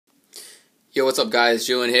Yo, what's up guys,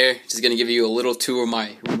 Yooo here. Just gonna give you a little tour of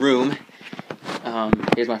my room.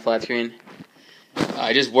 Here's my flat screen.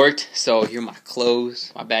 I just worked, so here are my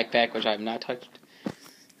clothes, my backpack, which I have not touched.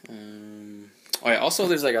 Alright, also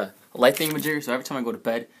there's like a light thingamajigger, so every time I go to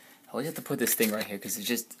bed, I always have to put this thing right here, because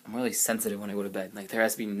I'm really sensitive when I go to bed. Like, there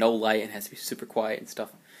has to be no light, and it has to be super quiet and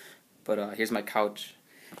stuff. But here's my couch,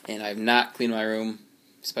 and I have not cleaned my room,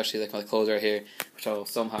 especially like my clothes right here, which I'll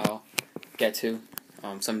somehow get to,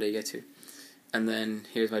 someday get to. And then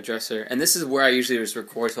here's my dresser. And this is where I usually just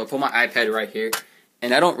record. So I put my iPad right here.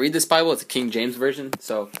 And I don't read this Bible. It's a King James version.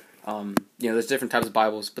 So, there's different types of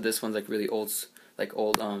Bibles. But this one's like really old, I don't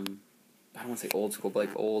want to say old school, but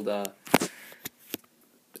like old,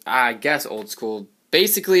 I guess old school.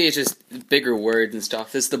 Basically, it's just bigger words and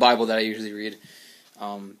stuff. This is the Bible that I usually read.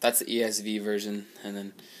 That's the ESV version. And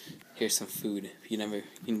then here's some food. You never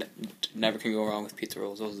can go wrong with pizza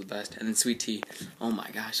rolls. Those are the best. And then sweet tea. Oh my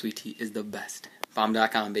gosh, sweet tea is the best.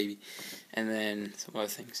 Bomb.com, baby. And then some other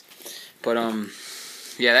things. But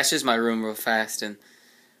yeah, that's just my room real fast. And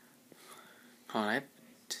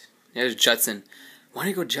there's Judson. I want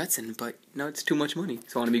to go Judson, but no, it's too much money.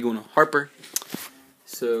 So I want to be going to Harper.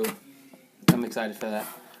 So I'm excited for that.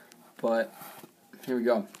 But here we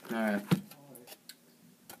go. All right.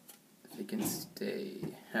 If it can stay.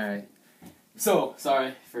 Alright. So,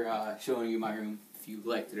 sorry for showing you my room, if you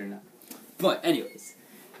liked it or not. But, anyways,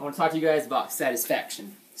 I want to talk to you guys about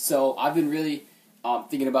satisfaction. So, I've been really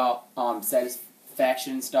thinking about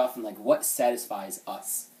satisfaction and stuff, and like what satisfies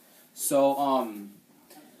us. So, I'm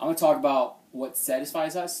going to talk about what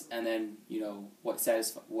satisfies us, and then, what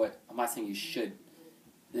I'm not saying you should.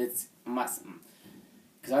 Because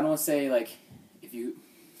I don't want to say, like, if you...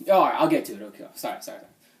 Alright, I'll get to it. Okay, sorry.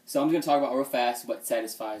 So I'm just going to talk about real fast what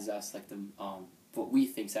satisfies us, like what we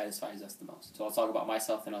think satisfies us the most. So I'll talk about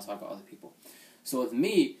myself, and I'll talk about other people. So with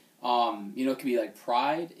me, it can be like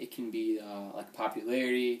pride. It can be like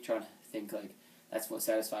popularity. Trying to think like that's what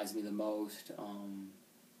satisfies me the most.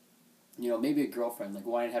 Maybe a girlfriend. Like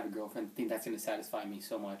wanting to have a girlfriend. I think that's going to satisfy me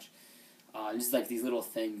so much. Just like these little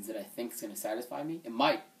things that I think is going to satisfy me. It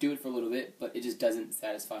might do it for a little bit, but it just doesn't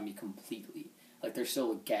satisfy me completely. Like there's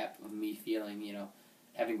still a gap of me feeling,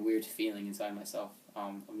 having a weird feeling inside myself.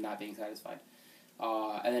 I'm not being satisfied.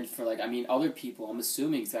 And then for other people, I'm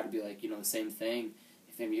assuming it's got to be like, the same thing.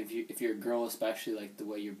 If you're a girl, especially like the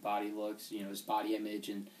way your body looks, just body image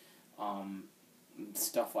and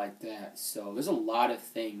stuff like that. So there's a lot of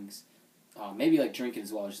things. Maybe like drinking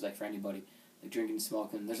as well, just like for anybody, like drinking,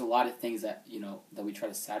 smoking. There's a lot of things that that we try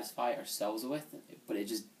to satisfy ourselves with, but it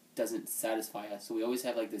just doesn't satisfy us. So we always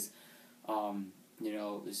have like this,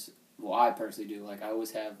 this. Well, I personally do. Like, I always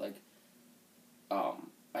have, like, I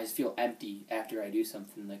just feel empty after I do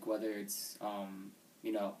something. Like, whether it's,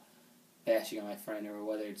 bashing on my friend, or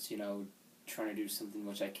whether it's, trying to do something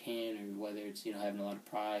which I can, or whether it's, having a lot of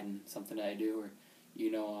pride in something that I do, or,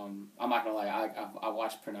 I'm not gonna lie, I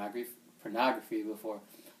watched pornography before.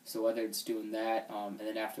 So whether it's doing that, and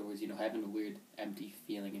then afterwards, having a weird, empty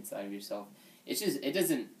feeling inside of yourself, it's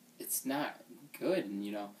not good, and,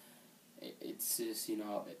 it's just,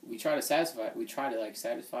 we try to satisfy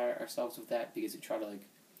ourselves with that, because we try to,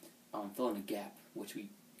 fill in a gap, which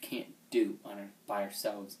we can't do by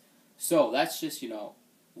ourselves. So that's just,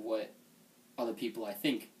 what other people, I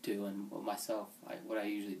think, do, and what I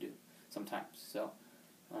usually do sometimes. So,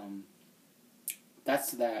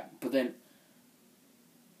 that's that. But then,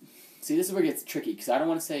 see, this is where it gets tricky, because I don't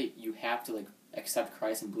want to say you have to, accept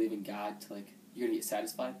Christ and believe in God to, you're going to get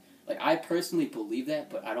satisfied. I personally believe that,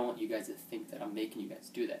 but I don't want you guys to think that I'm making you guys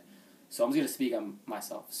do that. So I'm just going to speak on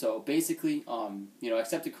myself. So basically, I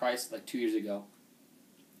accepted Christ 2 years ago.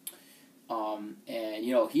 And,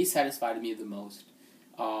 he satisfied me the most.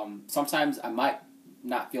 Sometimes I might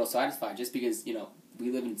not feel satisfied just because, we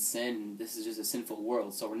live in sin, and this is just a sinful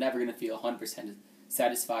world. So we're never going to feel 100%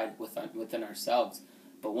 satisfied within ourselves.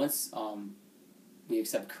 But once we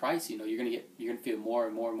accept Christ, you're going to feel more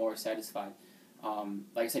and more and more satisfied.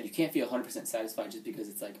 Like I said, you can't feel 100% satisfied just because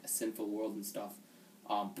it's a sinful world and stuff.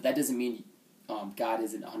 But that doesn't mean God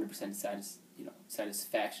isn't 100%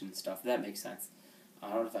 satisfaction and stuff. If that makes sense. I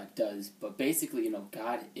don't know if that does, but basically,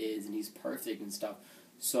 God is, and He's perfect and stuff.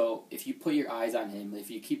 So if you put your eyes on Him, if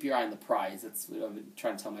you keep your eye on the prize, that's what I've been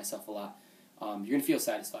trying to tell myself a lot. You're gonna feel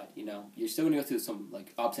satisfied. You're still gonna go through some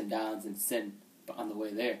ups and downs and sin on the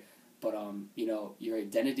way there. But, your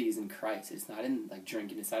identity is in Christ. It's not in,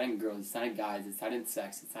 drinking. It's not in girls. It's not in guys. It's not in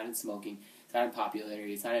sex. It's not in smoking. It's not in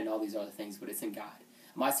popularity. It's not in all these other things, but it's in God.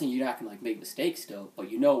 I'm not saying you're not going to, make mistakes still, but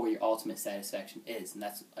you know where your ultimate satisfaction is, and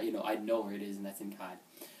that's, I know where it is, and that's in God.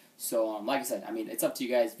 So, like I said, it's up to you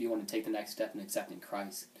guys if you want to take the next step in accepting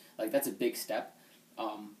Christ. Like, that's a big step.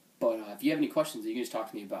 But if you have any questions, you can just talk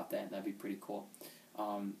to me about that, and that'd be pretty cool.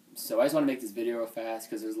 So I just want to make this video real fast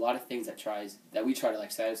because there's a lot of things that we try to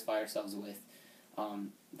like satisfy ourselves with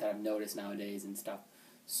that I've noticed nowadays and stuff.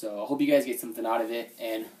 So I hope you guys get something out of it,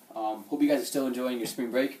 and hope you guys are still enjoying your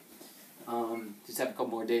spring break. Just have a couple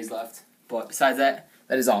more days left. But besides that,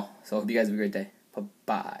 that is all. So I hope you guys have a great day.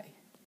 Bye-bye.